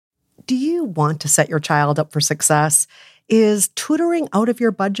Do you want to set your child up for success? Is tutoring out of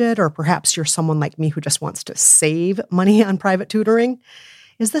your budget, or perhaps you're someone like me who just wants to save money on private tutoring?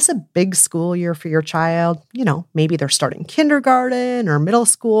 Is this a big school year for your child? Maybe they're starting kindergarten or middle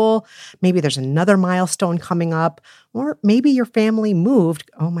school. Maybe there's another milestone coming up. Or maybe your family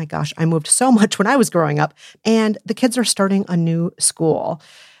moved. Oh my gosh, I moved so much when I was growing up, and the kids are starting a new school.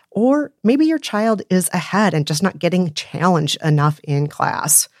 Or maybe your child is ahead and just not getting challenged enough in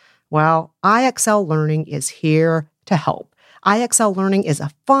class. Well, IXL Learning is here to help. IXL Learning is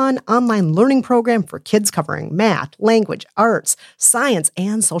a fun online learning program for kids covering math, language, arts, science,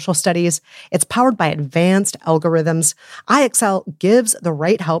 and social studies. It's powered by advanced algorithms. IXL gives the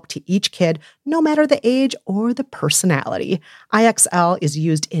right help to each kid, no matter the age or the personality. IXL is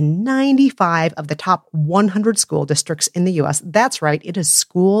used in 95 of the top 100 school districts in the U.S. That's right, it is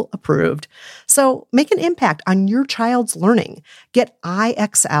school approved. So make an impact on your child's learning. Get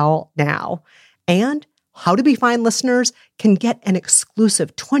IXL now. And How to Be Fine listeners can get an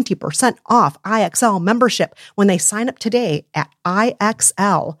exclusive 20% off IXL membership when they sign up today at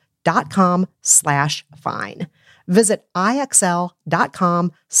IXL.com/fine. Visit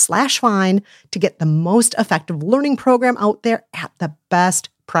IXL.com/fine to get the most effective learning program out there at the best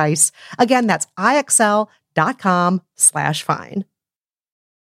price. Again, that's IXL.com/fine.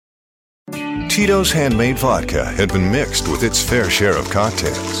 Tito's handmade vodka had been mixed with its fair share of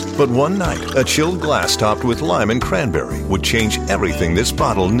cocktails. But one night, a chilled glass topped with lime and cranberry would change everything this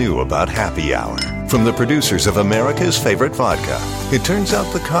bottle knew about happy hour. From the producers of America's favorite vodka, it turns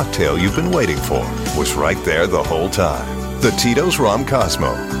out the cocktail you've been waiting for was right there the whole time. The Tito's Rom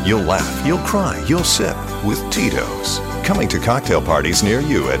Cosmo. You'll laugh, you'll cry, you'll sip with Tito's. Coming to cocktail parties near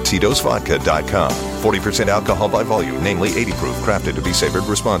you at Tito'sVodka.com. 40% alcohol by volume, namely 80 proof, crafted to be savored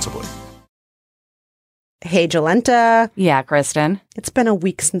responsibly. Hey, Jolenta. Yeah, Kristen. It's been a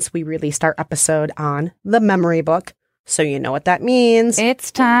week since we released our episode on The Memory Book, so you know what that means. It's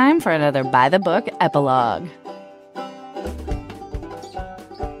time for another By the Book epilogue.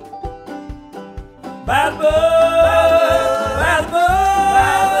 By the book, by the book,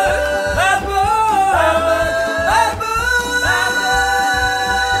 by the book, by the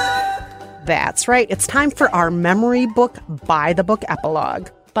book. That's right. It's time for our Memory Book By the Book epilogue.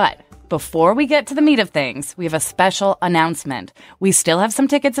 But before we get to the meat of things, we have a special announcement. We still have some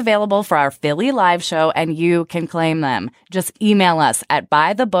tickets available for our Philly live show, and you can claim them. Just email us at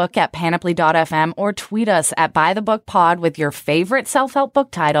buythebook@panoply.fm or tweet us at buythebookpod with your favorite self-help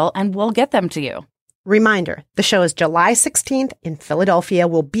book title, and we'll get them to you. Reminder, the show is July 16th in Philadelphia.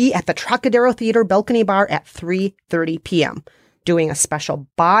 We'll be at the Trocadero Theater Balcony Bar at 3:30 p.m., doing a special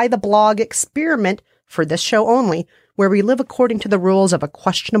By the Blog experiment for this show only, where we live according to the rules of a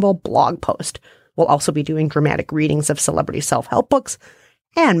questionable blog post. We'll also be doing dramatic readings of celebrity self-help books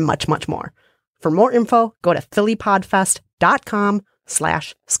and much, much more. For more info, go to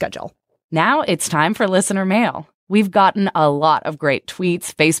phillypodfest.com/schedule. Now it's time for listener mail. We've gotten a lot of great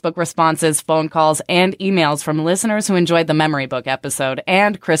tweets, Facebook responses, phone calls, and emails from listeners who enjoyed the Memory Book episode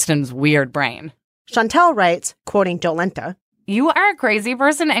and Kristen's weird brain. Chantel writes, quoting Jolenta, "You are a crazy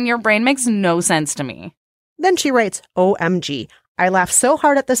person and your brain makes no sense to me." Then she writes, OMG, I laughed so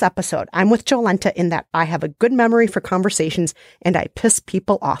hard at this episode. I'm with Jolenta in that I have a good memory for conversations and I piss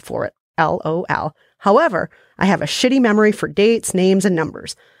people off for it. LOL. However, I have a shitty memory for dates, names, and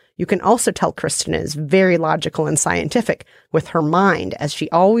numbers. You can also tell Kristen is very logical and scientific with her mind, as she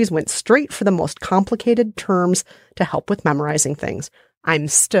always went straight for the most complicated terms to help with memorizing things. I'm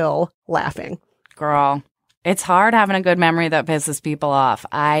still laughing. Girl, it's hard having a good memory that pisses people off.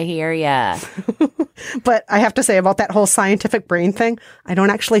 I hear ya. But I have to say about that whole scientific brain thing, I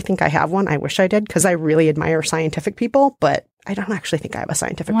don't actually think I have one. I wish I did, because I really admire scientific people, but I don't actually think I have a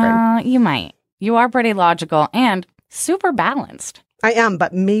scientific brain. Well, you might. You are pretty logical and super balanced. I am,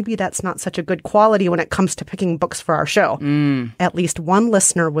 but maybe that's not such a good quality when it comes to picking books for our show. At least one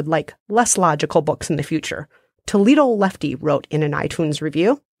listener would like less logical books in the future. Toledo Lefty wrote in an iTunes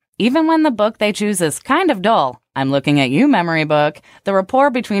review, "Even when the book they choose is kind of dull, I'm looking at you, Memory Book. The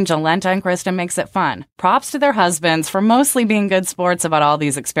rapport between Jolenta and Kristen makes it fun. Props to their husbands for mostly being good sports about all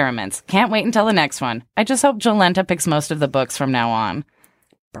these experiments. Can't wait until the next one. I just hope Jolenta picks most of the books from now on."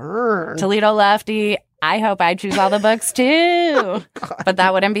 Burn. Toledo Lefty, I hope I choose all the books too. But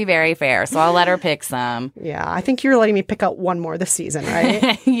that wouldn't be very fair, so I'll let her pick some. Yeah, I think you're letting me pick out one more this season,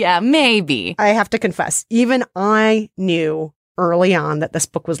 right? Yeah, maybe. I have to confess, even I knew early on that this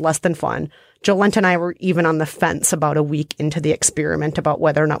book was less than fun. Jolenta and I were even on the fence about a week into the experiment about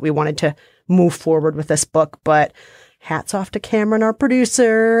whether or not we wanted to move forward with this book. But hats off to Cameron, our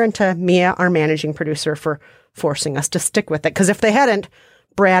producer, and to Mia, our managing producer, for forcing us to stick with it. Because if they hadn't,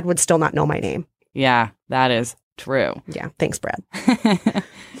 Brad would still not know my name. Yeah, that is true. Yeah, thanks, Brad.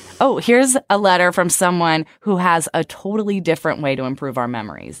 Oh, here's a letter from someone who has a totally different way to improve our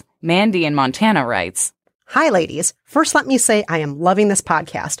memories. Mandy in Montana writes, Hi, ladies. First, let me say I am loving this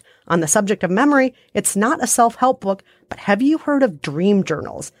podcast. On the subject of memory, it's not a self-help book, but have you heard of dream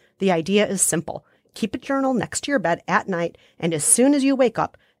journals? The idea is simple. Keep a journal next to your bed at night, and as soon as you wake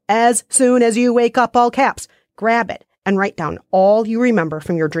up, all caps, grab it and write down all you remember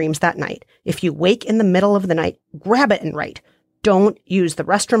from your dreams that night. If you wake in the middle of the night, grab it and write. Don't use the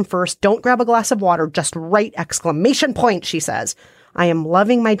restroom first. Don't grab a glass of water. Just write ! She says. I am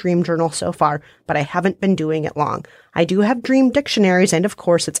loving my dream journal so far, but I haven't been doing it long. I do have dream dictionaries, and of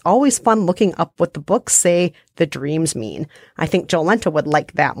course, it's always fun looking up what the books say the dreams mean. I think Jolenta would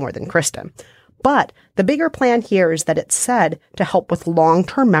like that more than Kristen. But the bigger plan here is that it's said to help with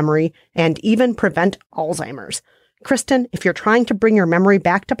long-term memory and even prevent Alzheimer's. Kristen, if you're trying to bring your memory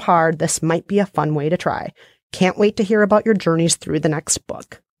back to par, this might be a fun way to try. Can't wait to hear about your journeys through the next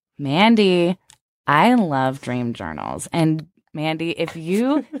book. Mandy, I love dream journals. And Mandy, if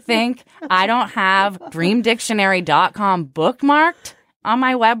you think I don't have dreamdictionary.com bookmarked on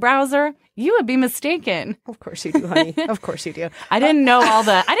my web browser, you would be mistaken. Of course you do, honey. Of course you do. I didn't know all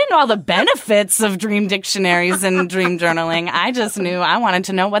the benefits of dream dictionaries and dream journaling. I just knew I wanted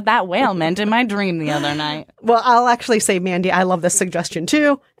to know what that whale meant in my dream the other night. Well, I'll actually say, Mandy, I love this suggestion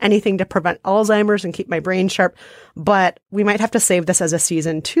too. Anything to prevent Alzheimer's and keep my brain sharp. But we might have to save this as a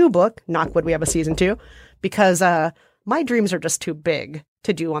season 2 book. Knock wood, we have a season 2. Because my dreams are just too big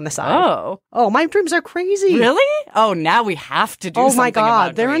to do on the side. Oh, my dreams are crazy. Really? Oh, now we have to do something about dreams. Oh my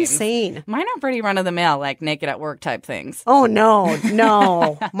God, they're insane. Mine are pretty run-of-the-mill, like naked at work type things. Oh, no.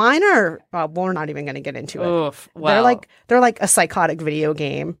 Mine are, we're not even going to get into it. Oof. Well, they're like a psychotic video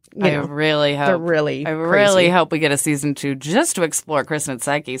game. I really hope. They're really I crazy. really hope we get a season 2 just to explore Kristen's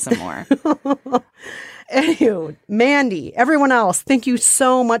psyche some more. Anywho, Mandy, everyone else, thank you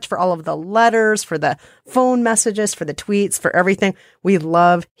so much for all of the letters, for the phone messages, for the tweets, for everything. We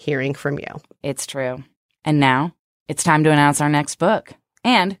love hearing from you. It's true. And now it's time to announce our next book.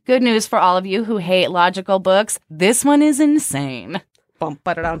 And good news for all of you who hate logical books. This one is insane. Our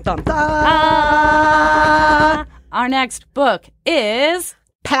next book is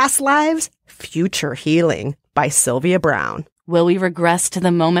Past Lives, Future Healing by Sylvia Browne. Will we regress to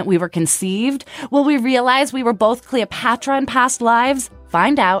the moment we were conceived? Will we realize we were both Cleopatra in past lives?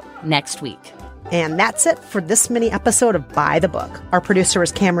 Find out next week. And that's it for this mini episode of By the Book. Our producer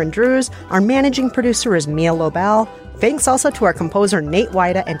is Cameron Drews. Our managing producer is Mia Lobel. Thanks also to our composer Nate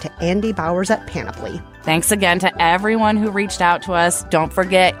Wida and to Andy Bowers at Panoply. Thanks again to everyone who reached out to us. Don't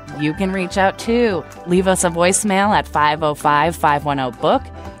forget, you can reach out too. Leave us a voicemail at 505-510-BOOK.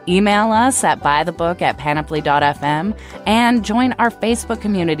 Email us at bythebook@panoply.fm and join our Facebook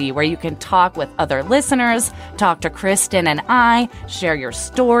community where you can talk with other listeners, talk to Kristen and I, share your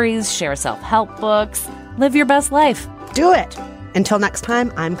stories, share self-help books, live your best life. Do it! Until next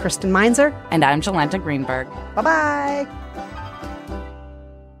time, I'm Kristen Meinzer. And I'm Jolenta Greenberg. Bye-bye!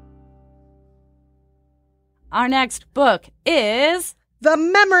 Our next book is... The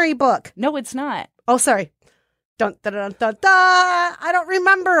Memory Book! No, it's not. Oh, sorry. Dun, dun, dun, dun, dun. I don't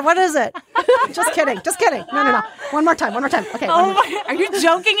remember. What is it? Just kidding. No. One more time. Okay. Oh my, are you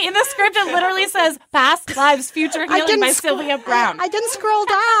joking? In the script, it literally says Past Lives, Future Healing by Sylvia Browne. I didn't scroll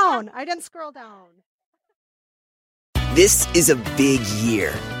down. This is a big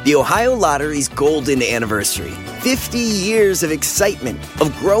year. The Ohio Lottery's golden anniversary. 50 years of excitement,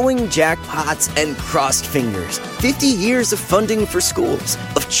 of growing jackpots and crossed fingers. 50 years of funding for schools,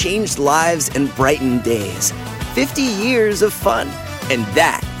 of changed lives and brightened days. 50 years of fun, and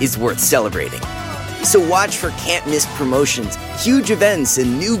that is worth celebrating. So watch for can't-miss promotions, huge events,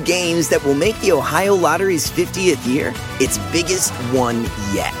 and new games that will make the Ohio Lottery's 50th year its biggest one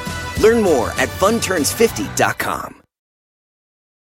yet. Learn more at funturns50.com.